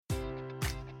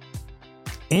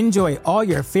Enjoy all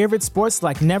your favorite sports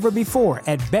like never before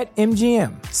at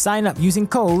BetMGM. Sign up using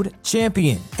code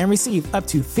CHAMPION and receive up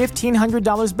to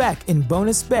 $1,500 back in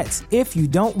bonus bets if you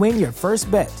don't win your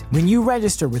first bet. When you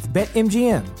register with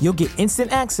BetMGM, you'll get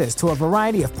instant access to a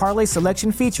variety of parlay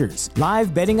selection features,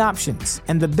 live betting options,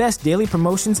 and the best daily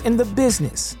promotions in the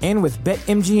business. And with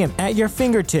BetMGM at your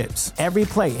fingertips, every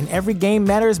play and every game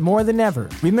matters more than ever.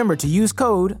 Remember to use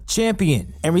code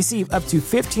CHAMPION and receive up to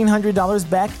 $1,500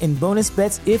 back in bonus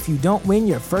bets if you don't win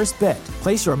your first bet.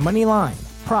 Place your money line,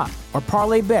 prop, or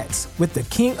parlay bets with the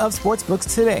king of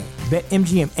sportsbooks today.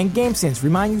 BetMGM and GameSense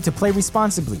remind you to play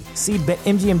responsibly. See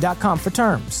BetMGM.com for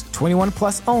terms. 21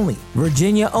 plus only.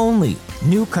 Virginia only.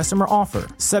 New customer offer.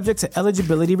 Subject to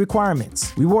eligibility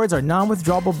requirements. Rewards are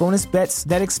non-withdrawable bonus bets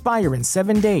that expire in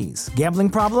 7 days. Gambling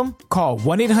problem? Call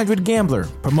 1-800-GAMBLER.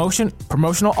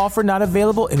 Promotional offer not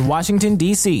available in Washington,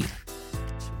 D.C.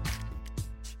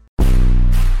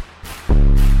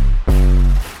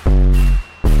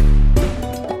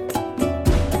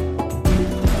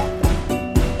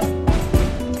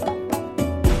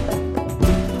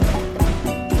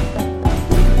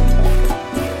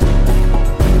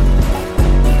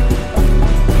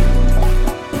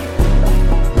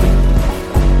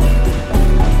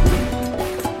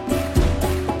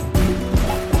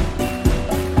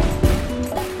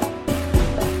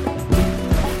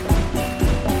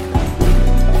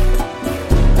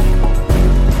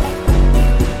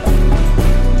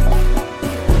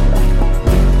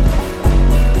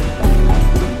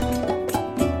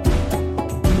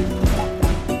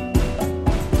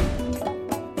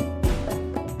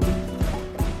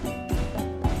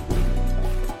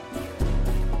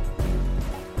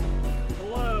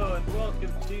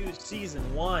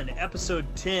 Episode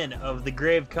 10 of the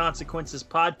Grave Consequences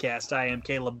podcast. I am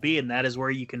Caleb B, and that is where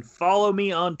you can follow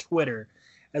me on Twitter.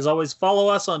 As always, follow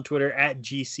us on Twitter at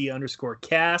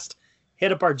GC_cast.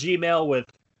 Hit up our Gmail with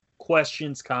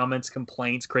questions, comments,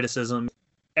 complaints, criticism,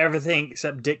 everything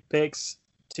except dick pics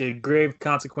to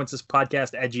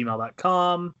graveconsequencespodcast at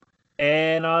gmail.com.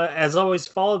 And as always,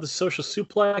 follow the Social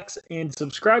Suplex and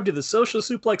subscribe to the Social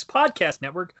Suplex Podcast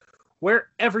Network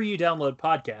wherever you download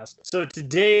podcasts. So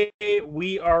today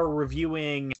we are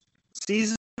reviewing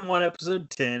Season 1, Episode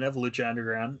 10 of Lucha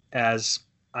Underground, as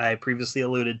I previously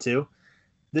alluded to.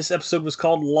 This episode was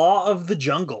called Law of the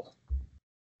Jungle.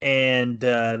 And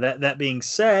that being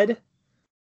said,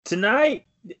 tonight...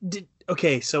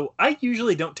 Okay, so I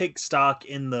usually don't take stock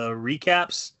in the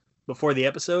recaps before the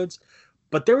episodes,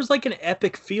 but there was like an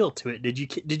epic feel to it. Did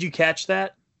you catch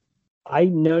that? I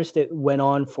noticed it went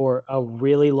on for a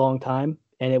really long time,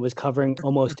 and it was covering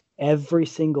almost every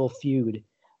single feud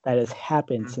that has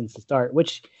happened since the start,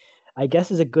 which I guess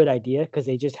is a good idea because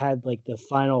they just had like the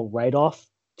final write-off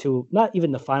to, not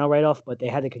even the final write-off, but they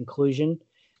had a conclusion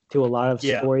to a lot of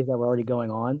stories that were already going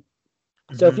on.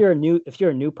 Mm-hmm. So if you're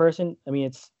a new person, I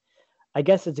mean, I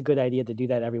guess it's a good idea to do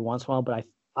that every once in a while, but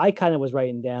I kind of was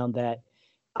writing down that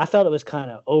I felt it was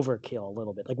kind of overkill a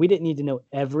little bit. Like, we didn't need to know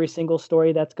every single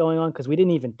story that's going on because we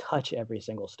didn't even touch every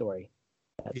single story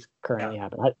that's currently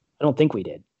happening. I don't think we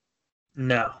did.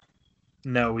 No,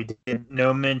 we didn't.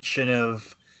 No mention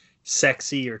of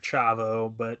Sexy or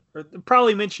Chavo, but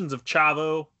probably mentions of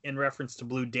Chavo in reference to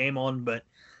Blue Demon, but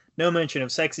no mention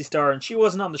of Sexy Star, and she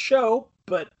wasn't on the show.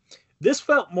 But this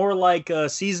felt more like a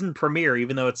season premiere,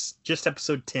 even though it's just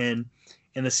episode 10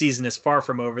 and the season is far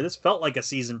from over. This felt like a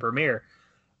season premiere.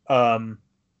 The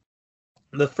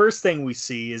first thing we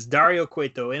see is Dario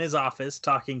Cueto in his office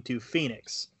talking to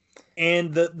Phoenix.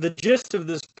 And the gist of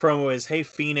this promo is, hey,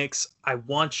 Phoenix, I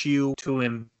want you to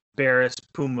embarrass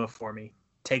Puma for me.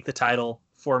 Take the title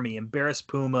for me. Embarrass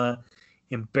Puma,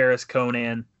 embarrass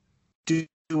Conan. Do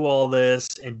all this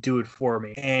and do it for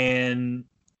me. And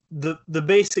the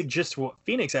basic gist of what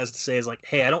Phoenix has to say is like,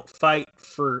 hey, I don't fight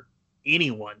for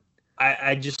anyone.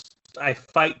 I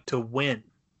fight to win.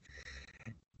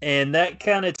 And that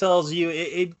kind of tells you,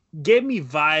 it gave me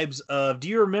vibes of, do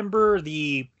you remember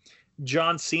the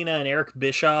John Cena and Eric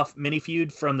Bischoff mini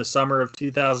feud from the summer of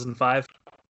 2005?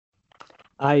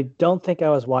 I don't think I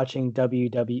was watching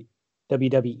WWE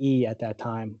at that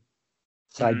time,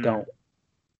 so I don't.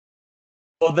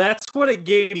 Well, that's what it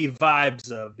gave me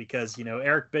vibes of, because,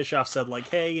 Eric Bischoff said, like,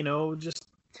 hey, I know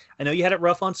you had it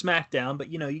rough on SmackDown, but,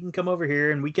 you can come over here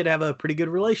and we could have a pretty good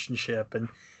relationship. And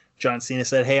John Cena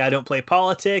said, hey, I don't play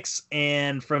politics.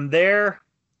 And from there,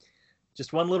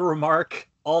 just one little remark,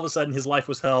 all of a sudden his life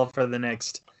was hell for the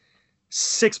next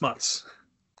 6 months.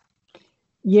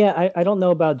 Yeah, I don't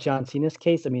know about John Cena's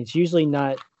case. I mean, it's usually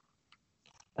not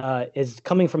is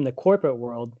coming from the corporate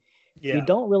world. Yeah. You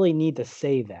don't really need to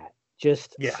say that.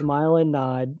 Just smile and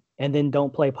nod and then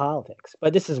don't play politics.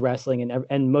 But this is wrestling,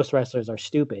 and most wrestlers are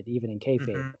stupid, even in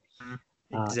kayfabe.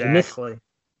 Exactly.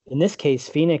 In this case,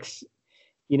 Phoenix,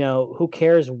 who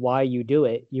cares why you do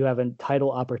it? You have a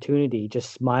title opportunity.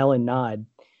 Just smile and nod.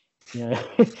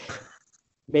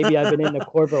 Maybe I've been in the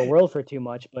corporate world for too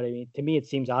much, but I mean, to me, it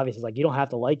seems obvious. It's like you don't have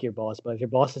to like your boss, but if your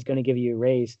boss is going to give you a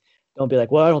raise, don't be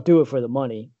like, well, I don't do it for the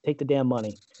money. Take the damn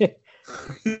money.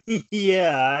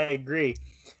 Yeah, I agree.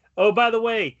 Oh, by the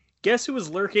way, guess who was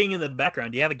lurking in the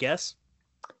background? Do you have a guess?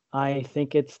 I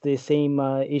think it's the same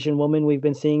Asian woman we've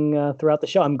been seeing throughout the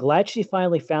show. I'm glad she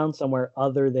finally found somewhere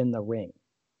other than the ring.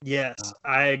 Yes,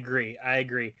 I agree.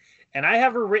 And I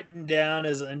have her written down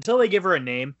as, until they give her a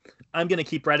name, I'm going to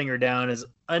keep writing her down as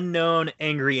Unknown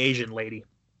Angry Asian Lady.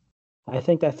 I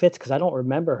think that fits because I don't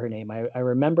remember her name. I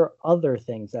remember other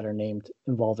things that are named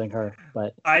involving her,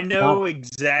 but I know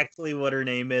exactly what her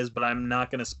name is, but I'm not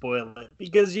going to spoil it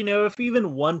because, if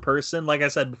even one person, like I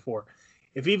said before,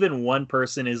 if even one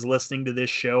person is listening to this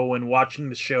show and watching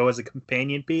the show as a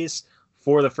companion piece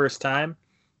for the first time,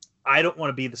 I don't want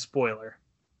to be the spoiler.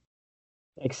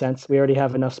 Makes sense. We already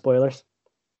have enough spoilers.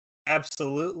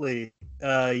 Absolutely.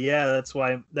 Yeah, that's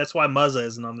why Muzza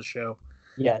isn't on the show.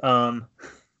 Yet.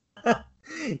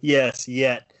 Yes,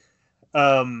 yet.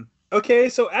 Okay,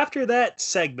 so after that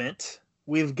segment,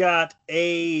 we've got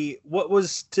what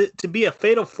was to be a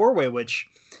fatal four-way, which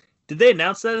did they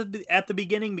announce that at the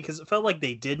beginning? Because it felt like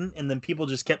they didn't, and then people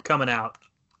just kept coming out.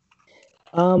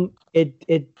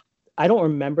 I don't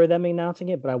remember them announcing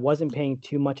it, but I wasn't paying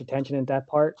too much attention at that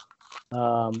part.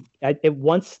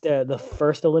 Once the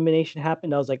first elimination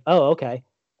happened, I was like, oh, okay,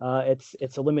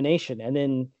 it's elimination, and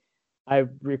then I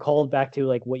recalled back to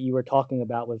like what you were talking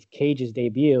about with Cage's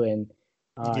debut, and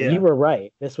you were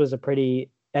right. This was a pretty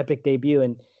epic debut,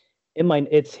 and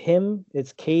it's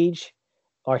Cage,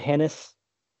 Arhennis,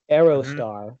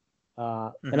 Aerostar,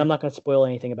 and I'm not going to spoil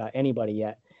anything about anybody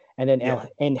yet, and then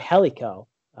Angelico.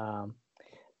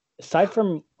 Aside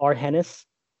from Arhennis,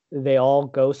 they all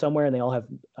go somewhere, and they all have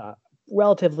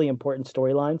relatively important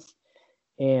storylines,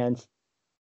 and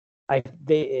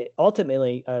they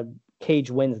ultimately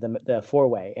Cage wins the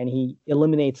four-way, and he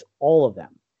eliminates all of them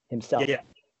himself. Yeah.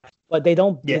 But they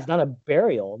don't. Yeah. It's not a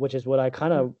burial, which is what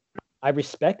I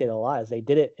respected a lot. Is they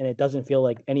did it, and it doesn't feel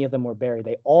like any of them were buried.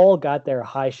 They all got their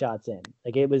high shots in.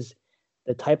 Like it was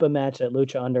the type of match that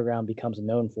Lucha Underground becomes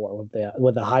known for,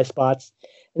 with the high spots.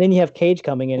 And then you have Cage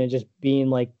coming in and just being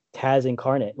like Taz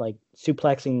incarnate, like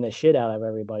suplexing the shit out of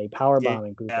everybody,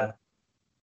 powerbombing people. Yeah.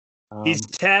 He's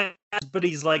Taz, but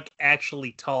he's like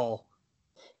actually tall.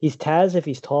 He's Taz if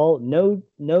he's tall.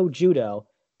 No judo,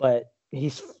 but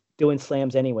he's doing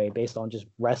slams anyway based on just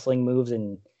wrestling moves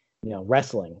and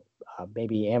wrestling,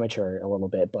 maybe amateur a little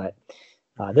bit. But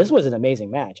this was an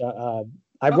amazing match.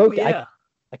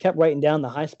 I kept writing down the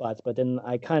high spots, but then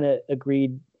I kind of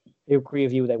agree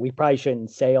with you that we probably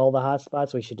shouldn't say all the hot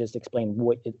spots. We should just explain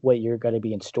what you're going to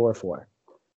be in store for.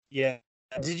 Yeah.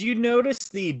 Did you notice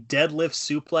the deadlift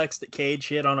suplex that Cage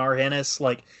hit on Arhennis?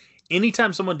 Like,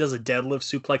 anytime someone does a deadlift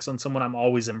suplex on someone, I'm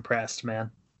always impressed,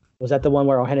 man. Was that the one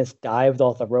where Arhennis dived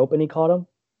off the rope and he caught him?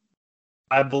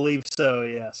 I believe so,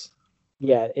 yes.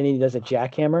 Yeah, and he does a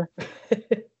jackhammer.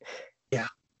 Yeah.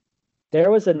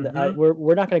 There was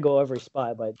we're not going to go every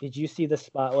spot, but did you see the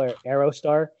spot where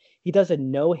Aerostar, he does a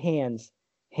no hands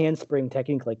handspring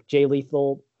technique like Jay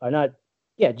Lethal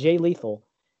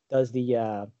does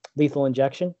the lethal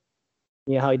injection.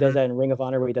 You know how he does that in Ring of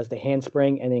Honor where he does the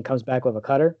handspring and then comes back with a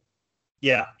cutter?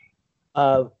 Yeah.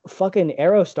 Fucking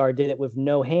Aerostar did it with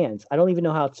no hands. I don't even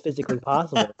know how it's physically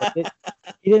possible.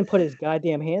 He didn't put his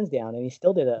goddamn hands down, and he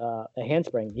still did a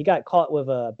handspring. He got caught with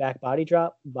a back body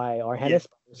drop by Arhennis.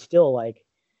 Yeah. Still, like,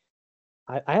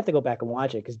 I have to go back and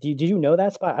watch it because did you know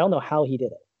that spot? I don't know how he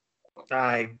did it.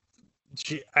 I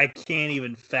can't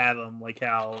even fathom like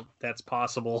how that's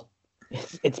possible.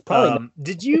 It's probably.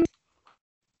 Did you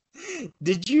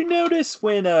notice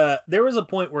when there was a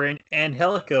point where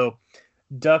Angelico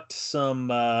ducked some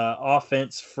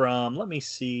offense from, let me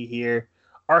see here,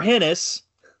 Arhennis,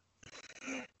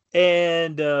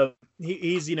 and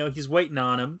he's waiting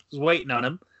on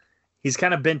him. He's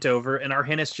kind of bent over, and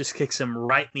Arhennis just kicks him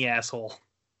right in the asshole.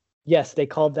 Yes, they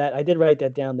called that. I did write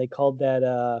that down. They called that.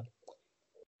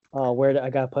 I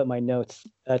gotta put my notes?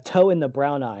 A toe in the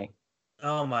brown eye.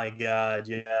 Oh my god!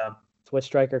 Yeah, that's what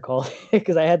Stryker called it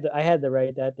because I had to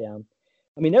write that down.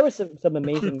 I mean, there was some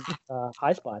amazing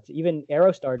high spots. Even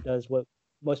Aerostar does what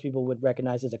most people would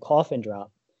recognize as a coffin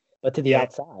drop, but to the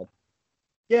outside.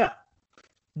 Yeah.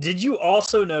 Did you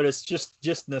also notice,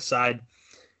 just an aside,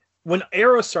 when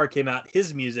Aerostar came out,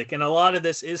 his music, and a lot of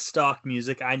this is stock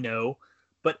music, I know,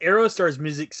 but Aerostar's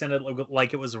music sounded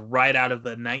like it was right out of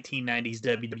the 1990s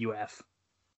WWF.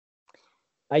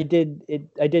 I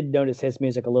did notice his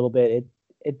music a little bit.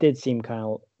 It did seem kind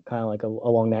of like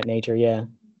along that nature. Yeah.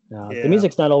 Yeah. The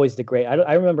music's not always the great.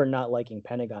 I remember not liking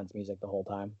Pentagon's music the whole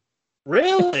time.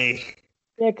 Really?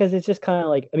 Yeah, because it's just kind of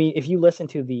like, I mean, if you listen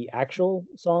to the actual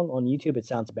song on YouTube, it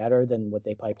sounds better than what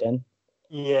they piped in.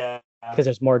 Yeah.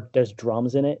 Because there's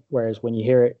drums in it, whereas when you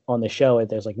hear it on the show,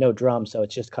 there's like no drums, so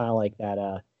it's just kind of like that.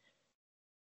 I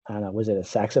don't know, was it a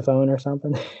saxophone or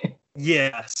something?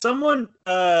 Yeah, someone,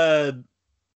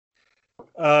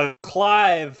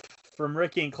 Clive from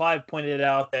Ricky and Clive pointed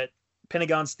out that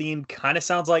Pentagon's theme kind of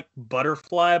sounds like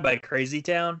Butterfly by Crazy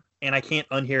Town, and I can't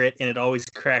unhear it, and it always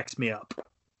cracks me up.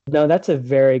 No, that's a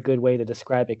very good way to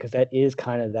describe it, because that is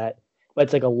kind of that, but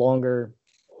it's like a longer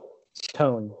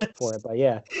tone for it. But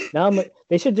yeah, now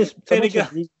they should just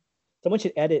someone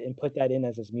should edit and put that in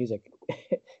as his music.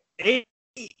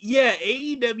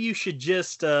 AEW should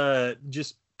just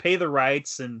pay the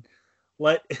rights and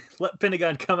let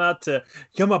Pentagon come out to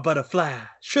 "You're My Butterfly,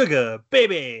 Sugar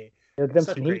Baby."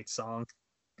 Such a great song.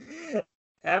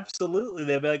 Absolutely,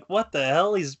 they'd be like, "What the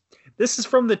hell? This is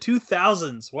from the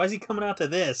 2000s. Why is he coming out to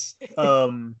this?"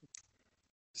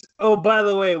 Oh, by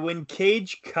the way, when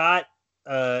Cage caught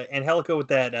Angelico with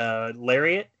that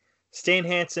lariat, Stan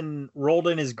Hansen rolled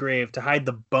in his grave to hide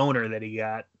the boner that he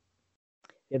got.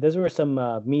 Yeah, those were some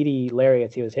meaty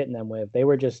lariats he was hitting them with. They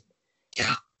were just,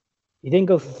 he didn't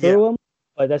go through them,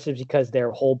 but that's just because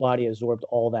their whole body absorbed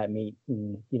all that meat,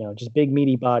 and just big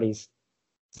meaty bodies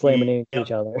slamming into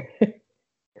each other.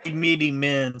 Big meaty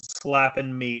men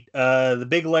slapping meat. The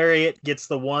big lariat gets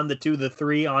the 1, the 2, the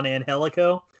 3 on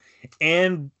Angelico,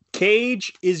 and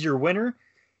Cage is your winner.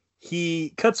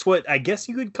 He cuts what I guess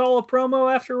you could call a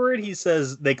promo afterward. He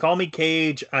says, "They call me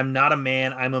Cage. I'm not a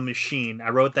man. I'm a machine." I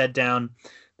wrote that down.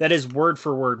 That is word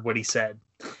for word what he said.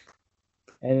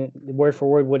 And word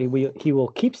for word what he will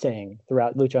keep saying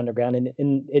throughout Lucha Underground.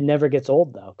 And it never gets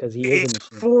old, though, because he is a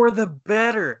machine. For the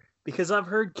better, because I've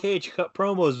heard Cage cut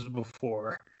promos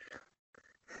before.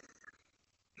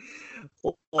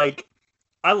 Like,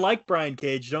 I like Brian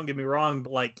Cage, don't get me wrong,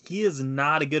 but like, he is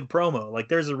not a good promo. Like,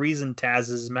 there's a reason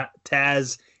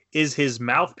Taz is his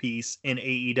mouthpiece in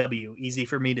AEW. Easy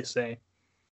for me to say.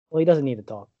 Well, he doesn't need to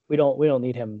talk. We don't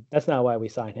need him. That's not why we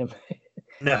signed him.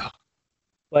 No.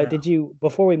 But did you,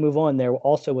 before we move on, there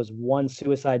also was one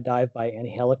suicide dive by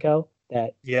Angelico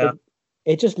that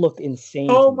it just looked insane.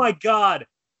 Oh my God.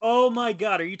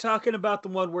 Are you talking about the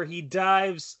one where he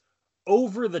dives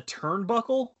over the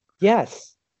turnbuckle?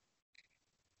 Yes.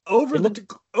 Over the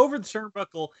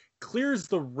turnbuckle, clears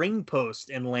the ring post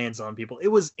and lands on people. It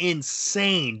was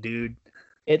insane, dude.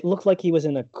 It looked like he was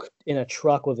in a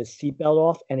truck with his seatbelt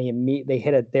off, and they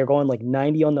hit it. They're going like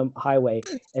 90 on the highway,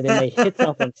 and then they hit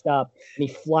something, stop, and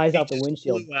he flies out the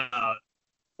windshield.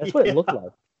 That's what it looked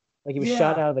like. Like he was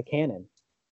shot out of the cannon.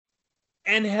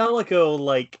 Angelico,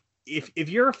 like, if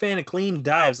you're a fan of clean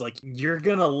dives, like, you're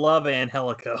gonna love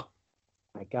Angelico.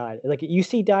 My God, like, you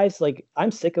see dives, like,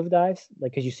 I'm sick of dives,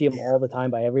 like, because you see them all the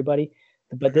time by everybody,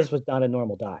 but this was not a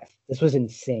normal dive. This was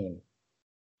insane.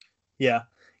 Yeah.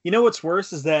 You know what's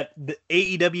worse is that the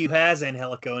AEW has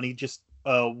Angelico, and he just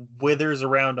withers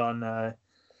around on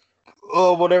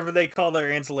whatever they call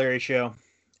their ancillary show,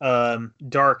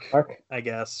 Dark, I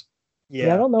guess.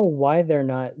 Yeah, I don't know why they're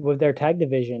not with their tag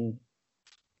division.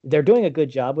 They're doing a good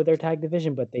job with their tag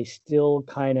division, but they still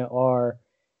kind of are.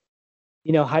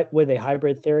 Were they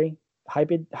Hybrid Theory?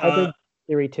 Hybrid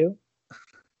Theory 2?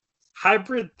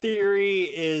 Hybrid Theory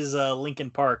is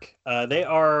Linkin Park. They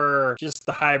are just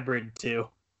the Hybrid 2.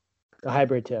 The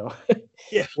Hybrid 2.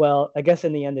 Yeah. Well, I guess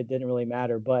in the end it didn't really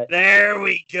matter, but there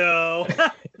we go.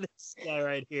 This guy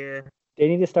right here. They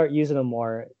need to start using them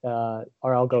more, or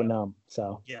I'll go numb.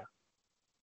 So yeah.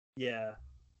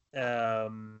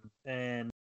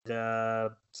 And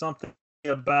something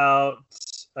about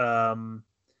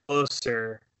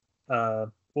closer,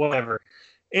 whatever.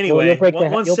 Anyway, you'll break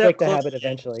the habit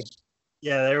eventually.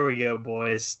 Yeah, there we go,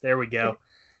 boys. There we go.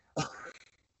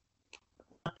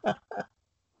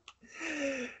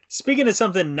 Speaking of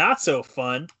something not so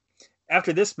fun,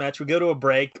 after this match, we go to a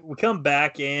break. We come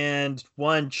back, and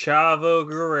one Chavo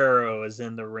Guerrero is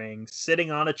in the ring,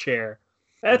 sitting on a chair.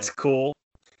 That's cool.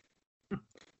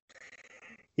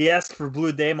 He asked for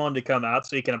Blue Demon to come out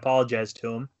so he can apologize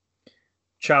to him.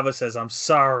 Chavo says, I'm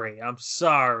sorry. And,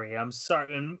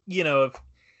 if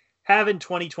having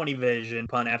 20/20 vision,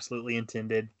 pun absolutely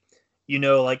intended,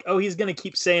 like, oh, he's going to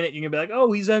keep saying it. You're going to be like,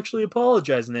 oh, he's actually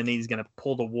apologizing. And then he's going to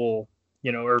pull the wool,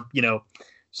 just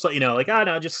let you know, like, oh,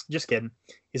 no, just kidding.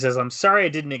 He says, I'm sorry I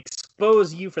didn't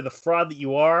expose you for the fraud that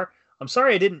you are. I'm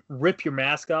sorry I didn't rip your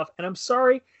mask off, and I'm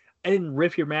sorry I didn't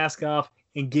rip your mask off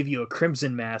and give you a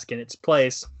crimson mask in its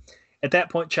place. At that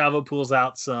point, Chavo pulls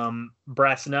out some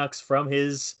brass knucks from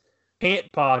his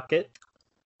pant pocket,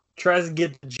 tries to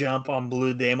get the jump on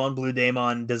Blue Demon. Blue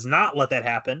Demon does not let that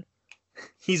happen.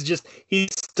 He's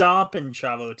stomping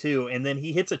Chavo too, and then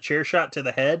he hits a chair shot to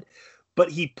the head,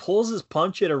 but he pulls his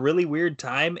punch at a really weird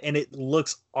time, and it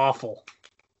looks awful.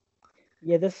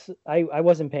 Yeah, I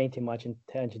wasn't paying too much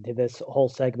attention to this whole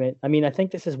segment. I mean, I think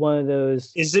this is one of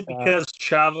those. Is it because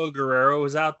Chavo Guerrero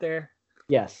was out there?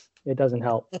 Yes, it doesn't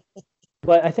help.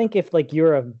 But I think if like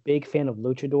you're a big fan of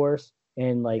luchadors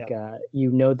and like you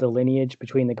know the lineage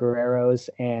between the Guerreros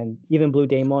and even Blue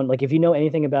Demon, like if you know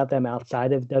anything about them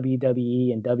outside of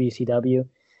WWE and WCW,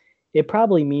 it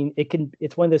probably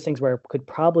it's one of those things where it could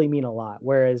probably mean a lot.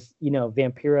 Whereas,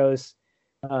 Vampiro's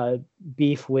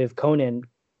beef with Conan,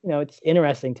 it's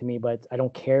interesting to me, but I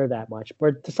don't care that much.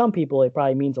 But to some people, it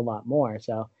probably means a lot more.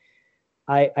 So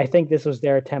I think this was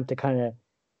their attempt to kind of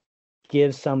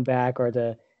give some back or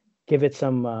to give it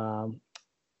some,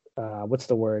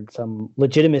 some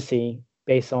legitimacy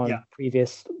based on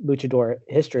previous luchador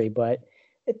history. But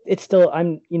it's still,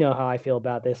 how I feel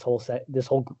about this whole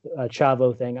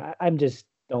Chavo thing. I'm just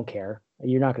don't care.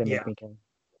 You're not going to make me care.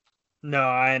 No,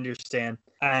 I understand.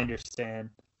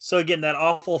 So again, that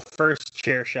awful first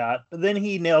chair shot. Then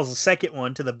he nails the second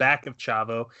one to the back of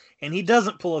Chavo, and he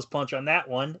doesn't pull his punch on that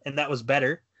one, and that was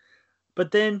better.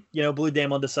 But then, Blue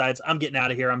Demon decides, I'm getting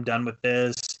out of here. I'm done with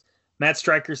this. Matt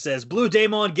Striker says, Blue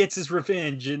Demon gets his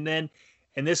revenge. And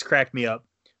this cracked me up.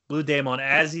 Blue Demon,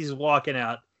 as he's walking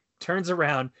out, turns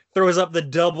around, throws up the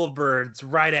double birds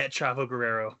right at Chavo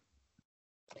Guerrero.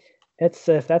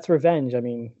 If that's revenge, I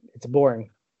mean, it's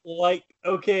boring. Like,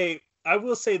 okay, I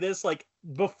will say this, like,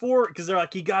 before, because they're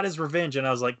like, he got his revenge, and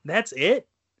I was like, that's it?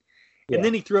 Yeah. And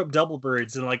then he threw up double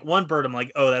birds, and like one bird, I'm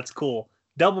like, oh, that's cool.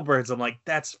 Double birds, I'm like,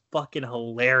 that's fucking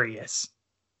hilarious.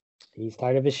 He's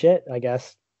tired of his shit, I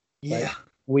guess. Yeah. Like,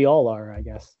 we all are, I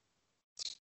guess.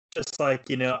 Just like,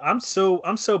 I'm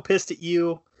so pissed at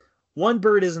you. One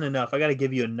bird isn't enough. I got to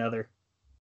give you another.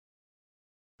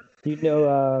 Did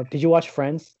you watch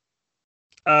Friends?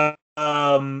 I've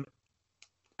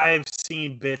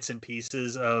seen bits and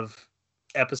pieces of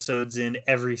episodes in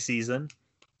every season.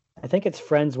 I think it's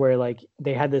Friends where like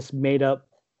they had this made up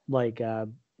like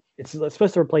it's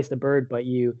supposed to replace the bird, but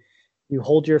you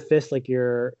hold your fist like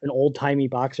you're an old timey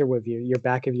boxer with your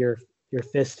back of your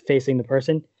fist facing the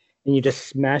person, and you just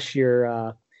smash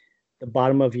your the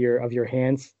bottom of your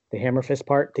hands, the hammer fist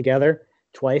part, together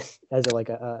twice as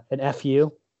an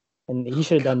FU, and he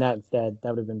should have done that instead. That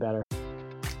would have been better.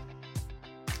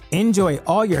 Enjoy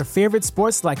all your favorite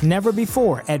sports like never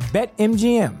before at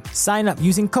BetMGM. Sign up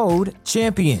using code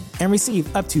CHAMPION and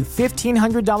receive up to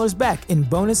 $1,500 back in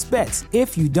bonus bets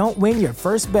if you don't win your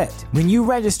first bet. When you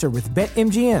register with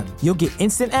BetMGM, you'll get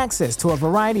instant access to a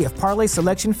variety of parlay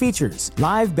selection features,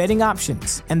 live betting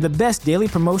options, and the best daily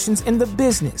promotions in the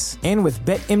business. And with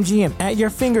BetMGM at your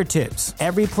fingertips,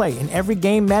 every play and every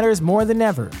game matters more than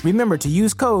ever. Remember to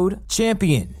use code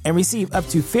CHAMPION and receive up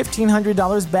to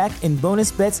 $1,500 back in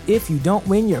bonus bets if you don't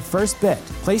win your first bet.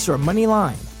 Place your money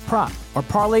line, prop, or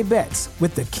parlay bets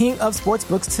with the king of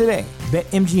sportsbooks today.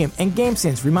 BetMGM and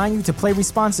GameSense remind you to play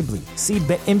responsibly. See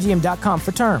BetMGM.com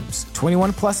for terms.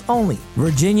 21 plus only.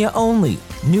 Virginia only.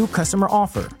 New customer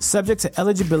offer. Subject to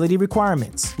eligibility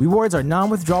requirements. Rewards are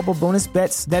non-withdrawable bonus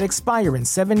bets that expire in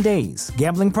 7 days.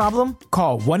 Gambling problem?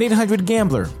 Call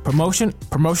 1-800-GAMBLER.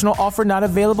 Promotional offer not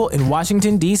available in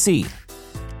Washington, D.C.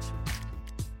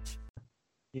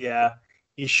 Yeah.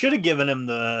 You should have given him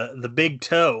the big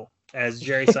toe, as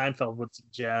Jerry Seinfeld would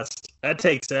suggest. That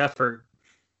takes effort.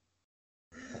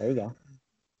 There you go.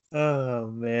 Oh,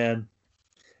 man.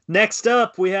 Next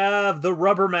up, we have the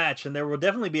rubber match, and there will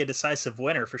definitely be a decisive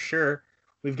winner for sure.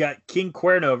 We've got King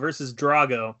Cuerno versus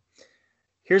Drago.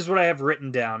 Here's what I have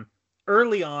written down.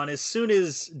 Early on, as soon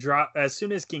as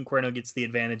King Cuerno gets the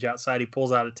advantage outside, he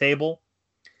pulls out a table.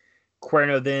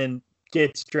 Cuerno then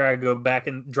gets Drago back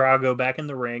in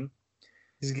the ring.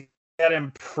 He's got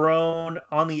him prone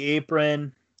on the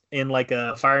apron in like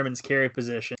a fireman's carry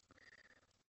position.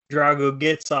 Drago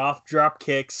gets off, drop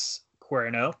kicks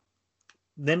Cuerno,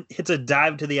 then hits a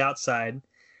dive to the outside.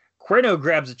 Cuerno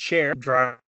grabs a chair,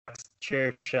 drops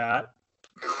chair shot.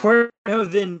 Cuerno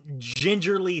then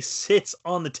gingerly sits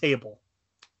on the table.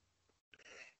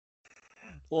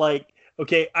 Like,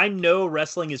 okay, I know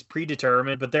wrestling is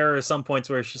predetermined, but there are some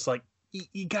points where it's just like,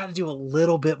 you got to do a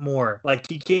little bit more. Like,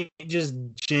 you can't just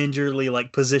gingerly,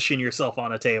 like, position yourself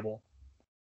on a table.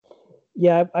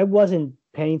 Yeah, I wasn't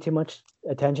paying too much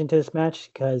attention to this match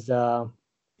because...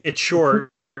 it's short.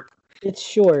 It's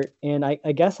short, and I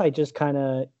guess I just kind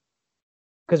of,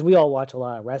 because we all watch a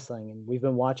lot of wrestling and we've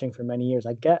been watching for many years.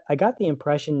 I got the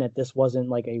impression that this wasn't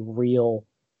like a real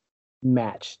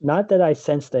match. Not that I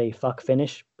sensed a fuck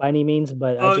finish by any means,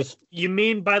 but I Oh, just you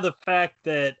mean by the fact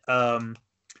that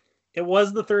it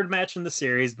was the third match in the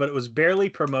series, but it was barely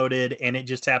promoted and it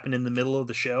just happened in the middle of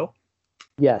the show?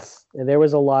 yes, there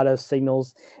was a lot of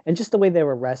signals, and just the way they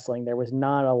were wrestling, there was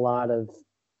not a lot of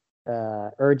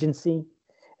urgency.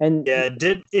 And Yeah,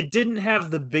 it didn't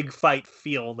have the big fight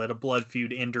feel that a blood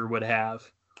feud ender would have.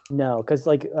 no, because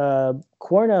like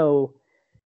Corno,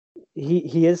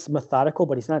 he is methodical,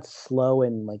 but he's not slow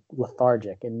and like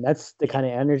lethargic, and that's the kind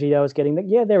of energy I was getting.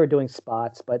 Yeah, they were doing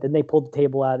spots, but then they pulled the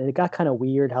table out, and it got kind of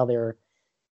weird how they were.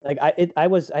 Like I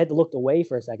had to look away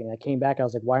for a second. I came back. I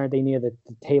was like, why aren't they near the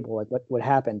table? Like what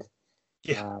happened?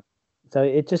 Yeah. So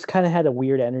it just kind of had a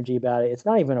weird energy about it. It's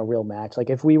not even a real match. Like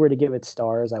if we were to give it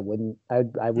stars, I wouldn't.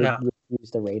 I would No.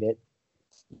 refuse to rate it.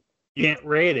 You can't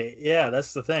rate it. Yeah,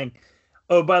 that's the thing.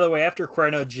 Oh, by the way, after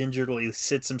Corino gingerly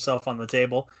sits himself on the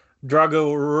table,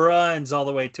 Drago runs all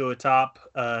the way to atop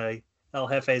El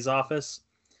Jefe's office.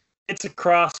 It's a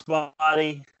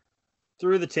crossbody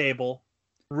through the table.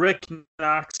 Rick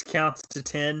Knox counts to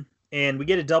 10, and we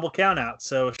get a double count out.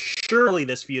 So surely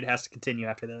this feud has to continue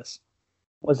after this.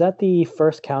 Was that the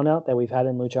first count out that we've had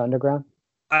in Lucha Underground?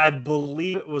 I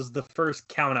believe it was the first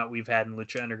count out we've had in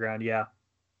Lucha Underground, yeah.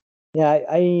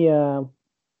 Yeah,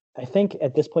 I think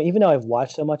at this point, even though I've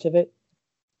watched so much of it,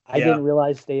 I didn't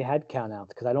realize they had count outs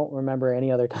because I don't remember any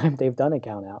other time they've done a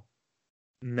count out.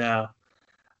 No.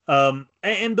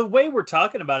 And the way we're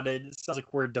talking about it, it sounds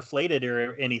like we're deflated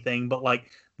or anything, but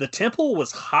like the temple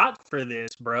was hot for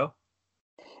this, bro.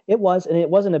 It was, and it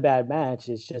wasn't a bad match.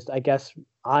 It's just, I guess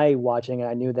I watching it,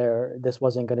 I knew this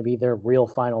wasn't going to be their real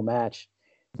final match.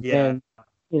 Yeah. And,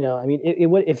 I mean, it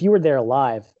would, if you were there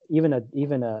live, even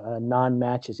a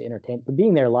non-match is entertaining, but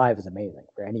being there live is amazing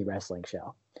for any wrestling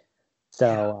show.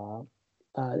 So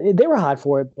they were hot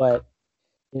for it, but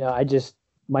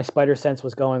my spider sense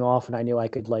was going off, and I knew I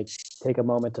could like take a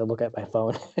moment to look at my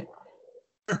phone.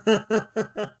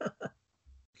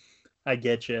 I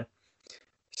get you.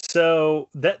 So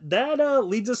that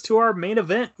leads us to our main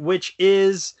event, which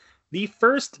is the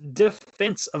first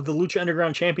defense of the Lucha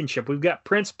Underground Championship. We've got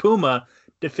Prince Puma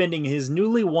defending his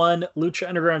newly won Lucha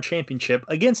Underground Championship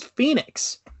against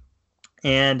Phoenix.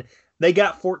 And they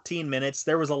got 14 minutes.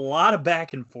 There was a lot of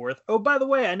back and forth. Oh, by the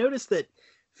way, I noticed that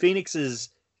Phoenix's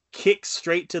kick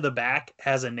straight to the back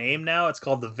has a name now. It's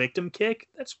called the victim kick.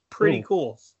 That's pretty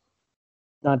cool.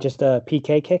 Not just a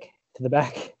PK kick to the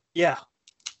back. Yeah.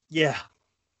 Yeah.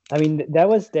 I mean, that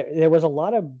was there was a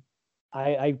lot of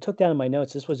I took down in my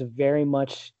notes. This was very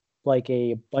much like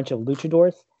a bunch of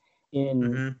luchadors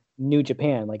in New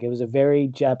Japan. Like it was a very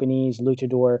Japanese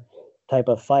luchador type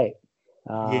of fight.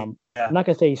 I'm not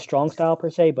gonna say strong style per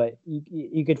se, but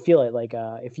you could feel it. Like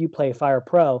if you play Fire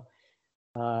Pro,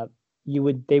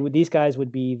 these guys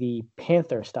would be the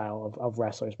Panther style of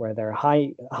wrestlers, where they're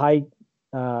high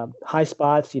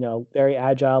spots, very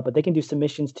agile, but they can do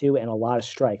submissions too, and a lot of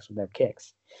strikes with their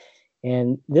kicks.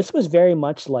 And this was very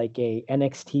much like a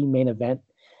NXT main event,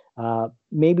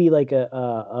 maybe like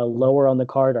a lower on the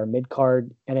card or mid card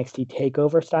NXT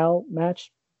takeover style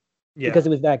match, because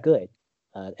it was that good.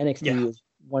 NXT is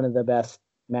one of the best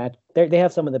match. They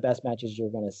have some of the best matches you're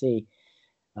going to see,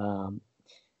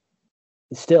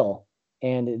 still.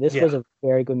 And this was a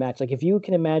very good match. Like if you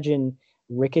can imagine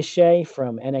Ricochet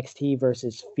from NXT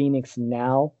versus Phoenix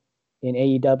now in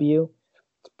AEW,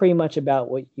 it's pretty much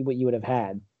about what you would have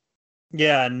had.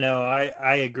 Yeah, no,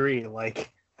 I agree.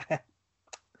 Like,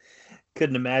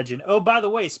 couldn't imagine. Oh, by the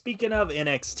way, speaking of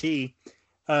NXT,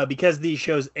 because these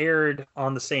shows aired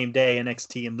on the same day,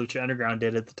 NXT and Lucha Underground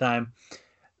did at the time.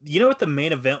 You know what the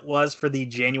main event was for the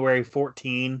January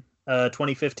 14,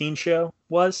 2015 show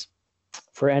was?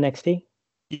 For NXT?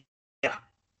 Yeah.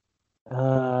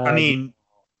 I mean,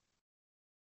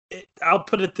 I'll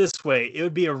put it this way. It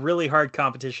would be a really hard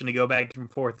competition to go back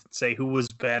and forth and say who was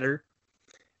better,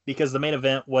 because the main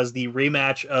event was the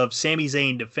rematch of Sami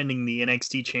Zayn defending the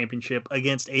NXT Championship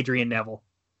against Adrian Neville.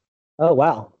 Oh,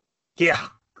 wow. Yeah.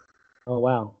 Oh,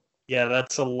 wow. Yeah,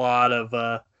 that's a lot.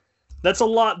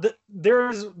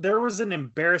 There was an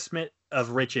embarrassment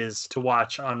of riches to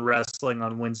watch on wrestling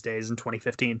on Wednesdays in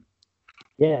 2015.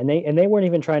 Yeah, and they weren't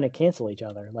even trying to cancel each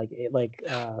other. Like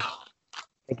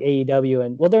AEW,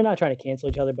 and well, they're not trying to cancel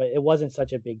each other, but it wasn't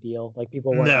such a big deal. Like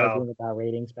people weren't arguing about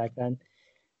ratings back then.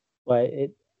 But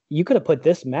you could have put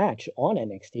this match on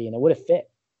NXT and it would have fit.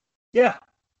 Yeah,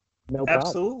 no problem.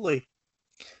 Absolutely.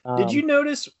 Did you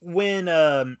notice when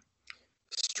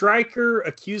Stryker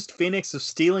accused Phoenix of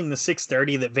stealing the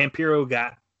 630 that Vampiro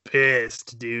got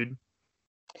pissed, dude.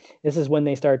 This is when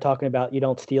they started talking about you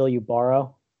don't steal, you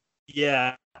borrow.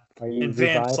 Yeah. Or you And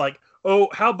Vamp's revive. like, oh,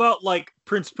 how about like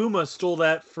Prince Puma stole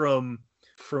that from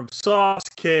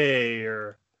Sasuke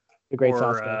or The great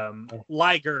Sasuke. Yeah.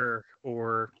 Liger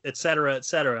or et cetera, et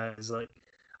cetera. He's like,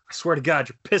 I swear to God,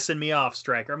 you're pissing me off,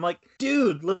 Stryker. I'm like,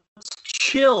 dude, let's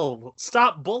chill.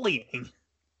 Stop bullying.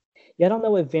 Yeah, I don't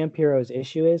know what Vampiro's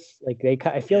issue is. Like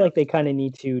I feel like they kind of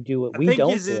need to do what we don't do.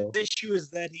 I think his issue is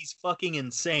that he's fucking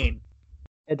insane.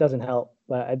 It doesn't help,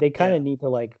 but they kind of need to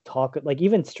like talk. Like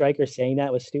even Stryker saying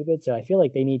that was stupid. So I feel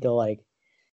like they need to like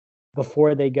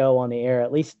before they go on the air,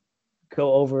 at least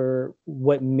go over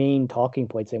what main talking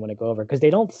points they want to go over because they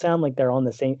don't sound like they're on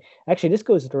the same. Actually, this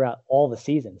goes throughout all the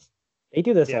seasons. They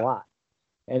do this a lot,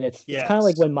 and it's kind of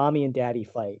like when mommy and daddy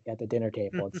fight at the dinner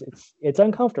table. It's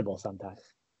uncomfortable sometimes.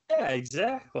 Yeah,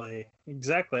 exactly.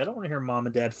 I don't want to hear mom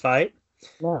and dad fight.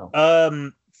 No.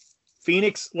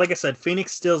 Phoenix, like I said,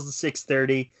 Phoenix steals the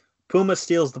 630. Puma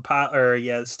steals the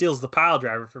pile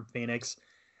driver from Phoenix.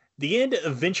 The end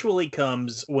eventually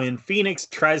comes when Phoenix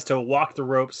tries to walk the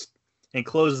ropes and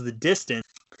close the distance,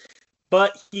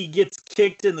 but he gets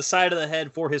kicked in the side of the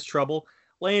head for his trouble,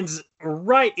 lands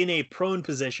right in a prone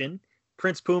position.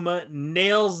 Prince Puma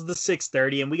nails the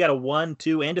 630, and we got a 1,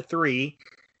 2, and a 3.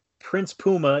 Prince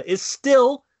Puma is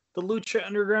still the Lucha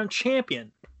Underground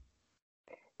champion.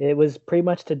 It was pretty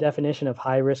much the definition of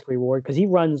high risk reward because he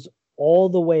runs all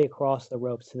the way across the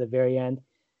ropes to the very end.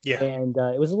 Yeah. And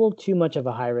it was a little too much of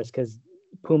a high risk because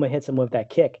Puma hits him with that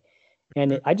kick.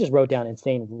 And I just wrote down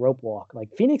insane rope walk.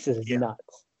 Like Phoenix is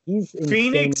nuts. He's insane.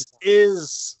 Phoenix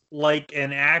is like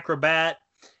an acrobat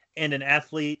and an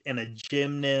athlete and a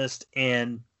gymnast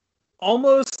and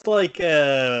almost like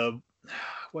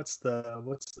what's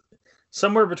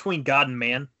somewhere between God and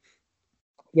man.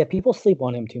 Yeah, people sleep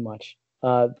on him too much.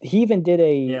 He even did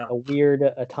a weird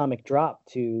atomic drop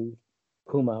to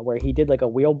Puma where he did like a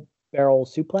wheelbarrow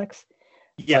suplex.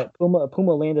 Yeah.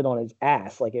 Puma landed on his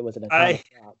ass like it was an atomic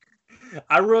drop.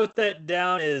 I wrote that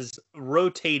down as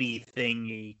rotatey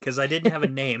thingy because I didn't have a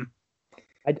name.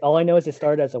 All I know is it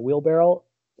started as a wheelbarrow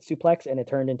suplex and it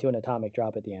turned into an atomic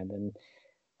drop at the end. And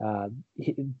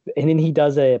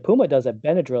then Puma does a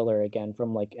Benadryller again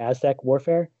from like Aztec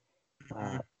Warfare.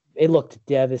 It looked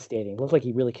devastating. It looked like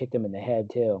he really kicked him in the head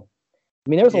too. I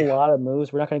mean, there was a lot of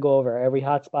moves. We're not going to go over every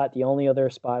hot spot. The only other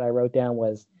spot I wrote down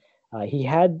was he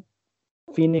had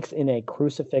Phoenix in a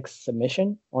crucifix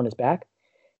submission on his back,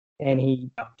 and he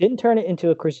didn't turn it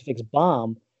into a crucifix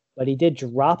bomb, but he did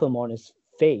drop him on his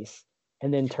face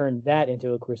and then turn that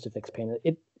into a crucifix pin.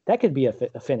 That could be a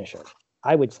finisher.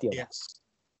 I would steal that.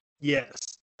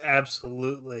 Yes,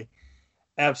 absolutely.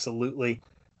 Absolutely.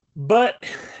 But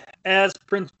as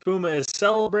Prince Puma is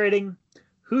celebrating,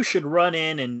 who should run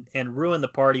in and ruin the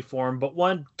party for him but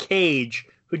one Cage,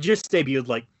 who just debuted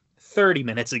like 30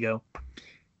 minutes ago.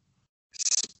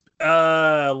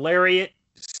 Lariat,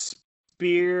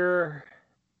 spear,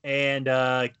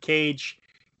 and Cage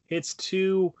hits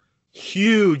 2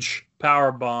 huge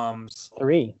power bombs.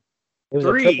 3. It was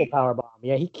 3. A triple power bomb.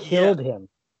 Yeah, he killed him.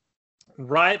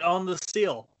 Right on the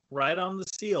seal.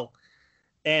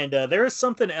 And there is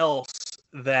something else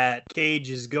that Cage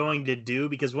is going to do,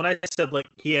 because when I said like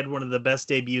he had one of the best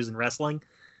debuts in wrestling,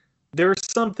 there's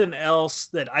something else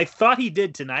that I thought he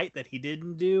did tonight that he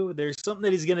didn't do. There's something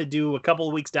that he's going to do a couple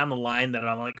of weeks down the line that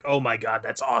I'm like, oh my God,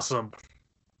 that's awesome.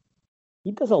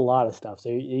 He does a lot of stuff,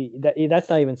 so that's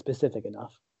not even specific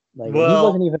enough. Like, he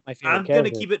wasn't even my favorite character. I'm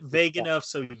going to keep it vague enough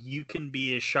so you can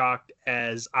be as shocked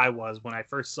as I was when I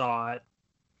first saw it.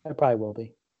 I probably will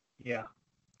be. Yeah.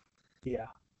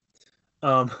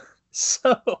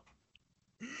 So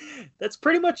that's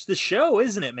pretty much the show,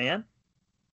 isn't it, man?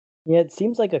 Yeah, it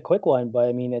seems like a quick one, but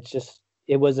I mean, it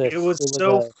was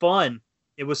so fun.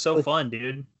 It was so fun,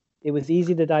 dude. It was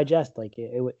easy to digest. Like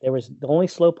there was the only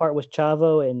slow part was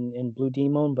Chavo and Blue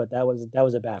Demon, but that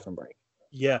was a bathroom break.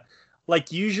 Yeah,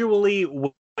 like usually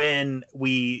when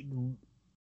we,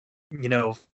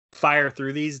 fire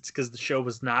through these, it's because the show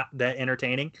was not that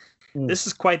entertaining. This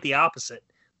is quite the opposite.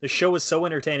 The show is so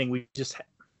entertaining.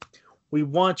 We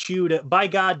want you to, by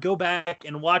God, go back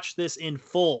and watch this in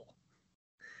full.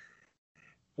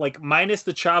 Like, minus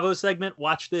the Chavo segment,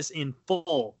 watch this in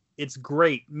full. It's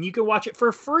great. And you can watch it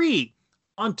for free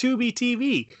on Tubi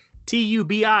TV.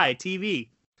 Tubi TV.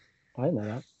 I know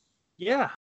that. Yeah.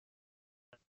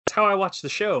 That's how I watch the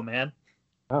show, man.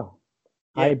 Oh.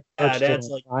 Yeah, it adds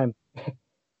like time.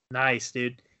 Nice,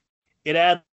 dude. It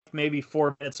adds maybe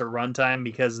 4 minutes of runtime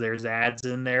because there's ads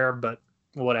in there, but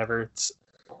whatever. It's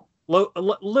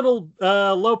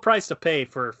low price to pay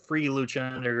for free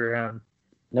Lucha Underground.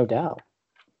 No doubt.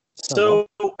 So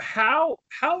how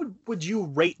would you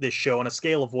rate this show on a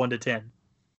scale of 1 to 10?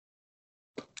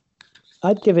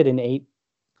 I'd give it an 8.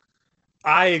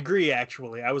 I agree,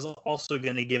 actually. I was also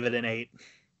going to give it an 8.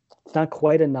 It's not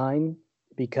quite a 9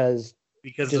 because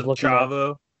of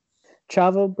Chavo.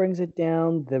 Chavo brings it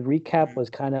down. The recap was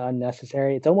kind of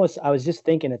unnecessary. It's almost, I was just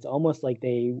thinking, it's almost like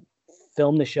they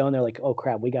filmed the show and they're like, oh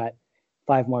crap, we got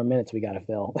 5 more minutes we got to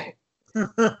fill.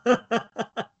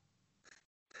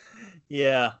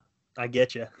 Yeah, I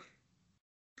get you.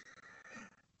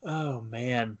 Oh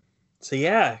man. So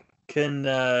yeah,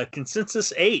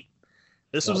 consensus 8.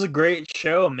 This was a great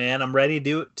show, man. I'm ready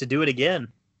to do it again.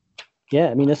 Yeah,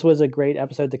 I mean, this was a great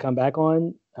episode to come back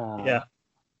on. Yeah.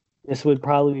 This would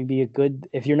probably be a good,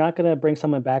 if you're not going to bring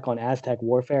someone back on Aztec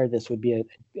Warfare, this would be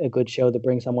a good show to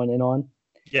bring someone in on.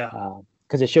 Yeah.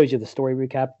 Because it shows you the story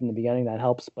recap in the beginning, that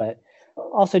helps. But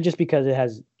also just because it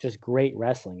has just great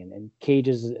wrestling. And Cage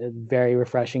is a very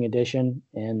refreshing addition.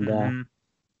 And,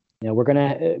 you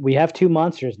know, we have 2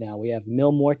 monsters now. We have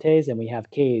Mil Muertes and we have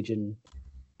Cage. And,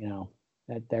 you know,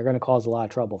 they're going to cause a lot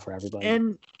of trouble for everybody.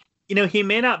 And, you know, he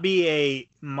may not be a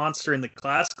monster in the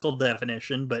classical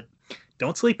definition, but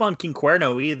don't sleep on King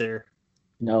Cuerno either.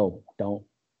 No, don't.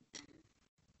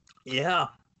 Yeah.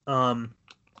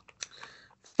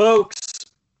 Folks,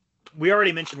 we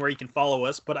already mentioned where you can follow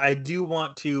us, but I do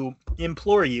want to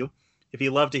implore you, if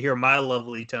you love to hear my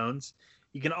lovely tones,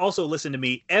 you can also listen to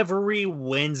me every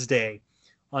Wednesday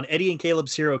on Eddie and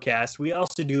Caleb's HeroCast. We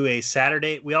also do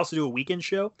a weekend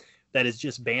show that is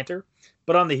just banter.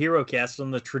 But on the HeroCast,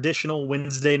 on the traditional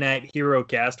Wednesday night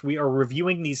HeroCast, we are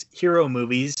reviewing these hero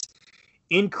movies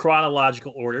in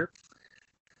chronological order.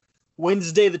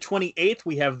 Wednesday the 28th,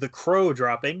 we have The Crow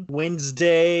dropping.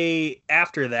 Wednesday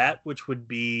after that, which would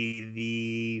be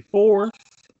the 4th,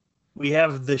 we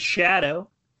have The Shadow.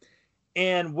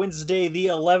 And Wednesday the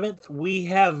 11th, we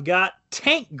have got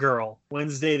Tank Girl.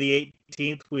 Wednesday the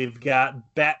 18th, we've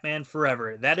got Batman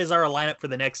Forever. That is our lineup for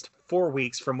the next 4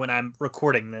 weeks from when I'm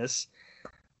recording this.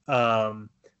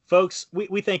 Folks,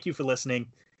 we thank you for listening.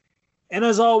 And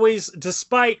as always,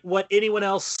 despite what anyone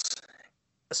else,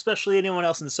 especially anyone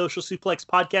else in the Social Suplex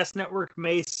Podcast Network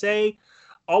may say,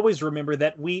 always remember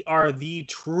that we are the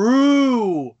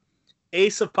true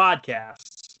ace of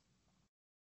podcasts.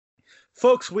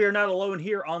 Folks, we are not alone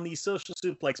here on the Social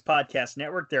Suplex Podcast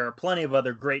Network. There are plenty of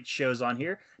other great shows on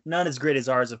here. None as great as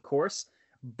ours, of course.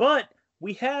 But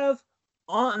we have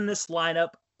on this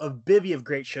lineup a bevy of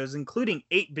great shows, including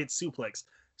 8-Bit Suplex,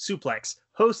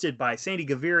 hosted by Sandy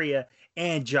Gaviria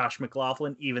and Josh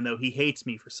McLaughlin, even though he hates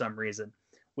me for some reason.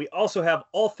 We also have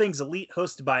All Things Elite,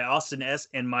 hosted by Austin S.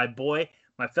 and my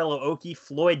fellow Okie,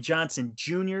 Floyd Johnson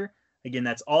Jr. Again,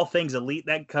 that's All Things Elite.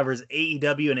 That covers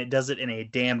AEW, and it does it in a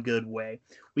damn good way.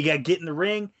 We got Get in the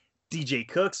Ring, DJ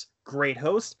Cooks, great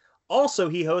host. Also,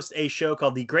 he hosts a show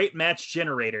called The Great Match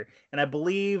Generator, and I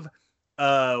believe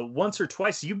once or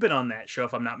twice you've been on that show,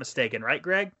 if I'm not mistaken, right,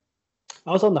 Greg?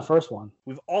 I was on the first one.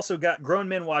 We've also got Grown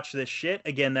Men Watch This Shit.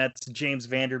 Again, that's James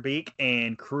Vanderbeek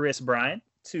and Chris Bryan.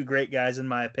 2 great guys, in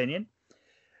my opinion.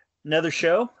 Another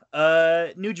show,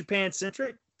 New Japan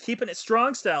Centric, Keeping It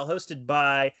Strong Style, hosted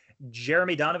by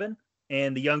Jeremy Donovan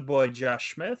and the young boy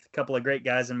Josh Smith. A couple of great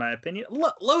guys, in my opinion.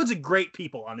 Loads of great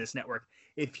people on this network,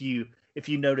 if you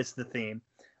notice the theme.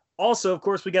 Also, of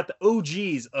course, we got the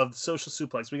OGs of Social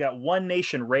Suplex. We got One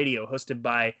Nation Radio, hosted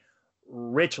by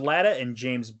Rich Latta and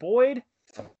James Boyd,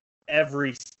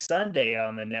 every Sunday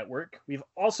on the network. We've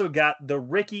also got the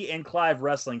Ricky and Clive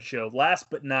Wrestling Show. Last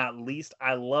but not least,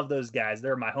 I love those guys.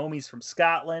 They're my homies from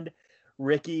Scotland.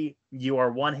 Ricky, you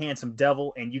are one handsome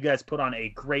devil, and you guys put on a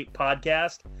great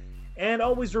podcast. And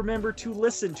always remember to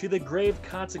listen to the Grave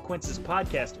Consequences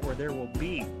podcast, or there will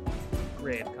be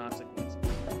grave consequences.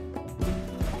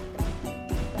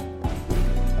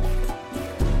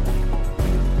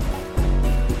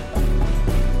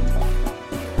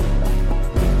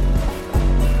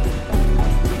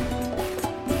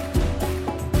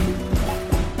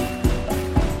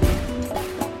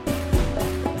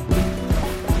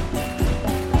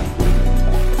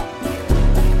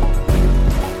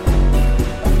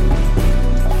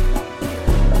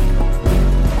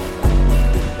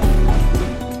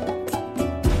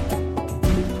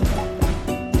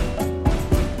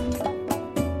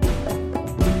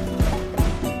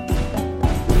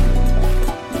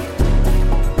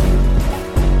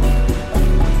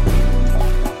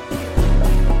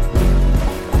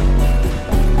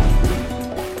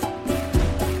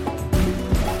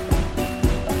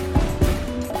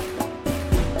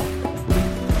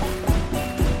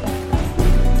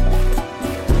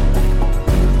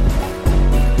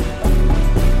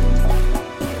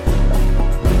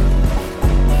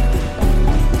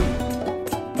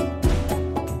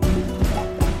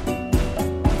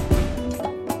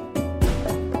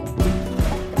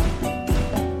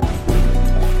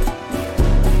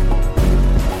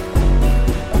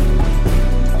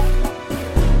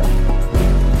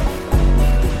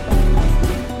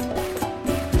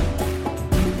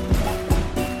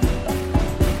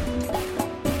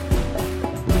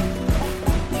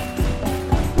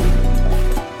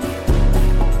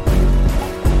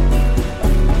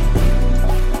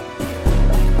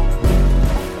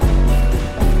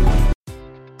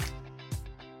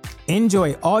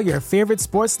 Enjoy all your favorite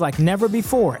sports like never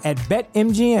before at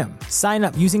BetMGM. Sign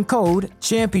up using code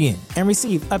CHAMPION and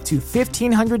receive up to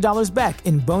 $1,500 back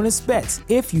in bonus bets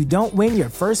if you don't win your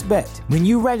first bet. When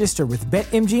you register with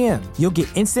BetMGM, you'll get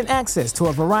instant access to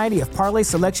a variety of parlay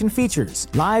selection features,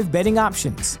 live betting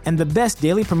options, and the best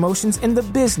daily promotions in the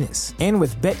business. And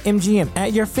with BetMGM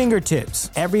at your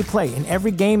fingertips, every play and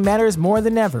every game matters more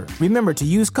than ever. Remember to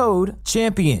use code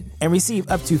CHAMPION and receive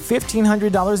up to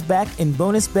 $1,500 back in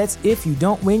bonus bets if you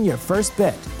don't win your first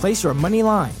bet. Place your money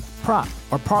line, prop,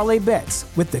 or parlay bets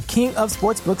with the king of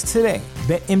sportsbooks today.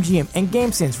 BetMGM and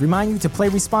GameSense remind you to play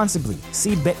responsibly.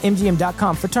 See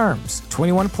BetMGM.com for terms.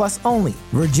 21 plus only.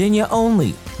 Virginia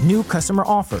only. New customer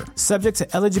offer. Subject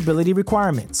to eligibility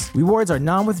requirements. Rewards are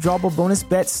non-withdrawable bonus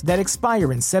bets that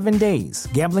expire in 7 days.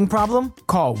 Gambling problem?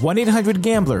 Call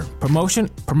 1-800-GAMBLER.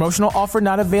 Promotional offer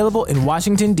not available in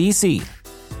Washington, D.C.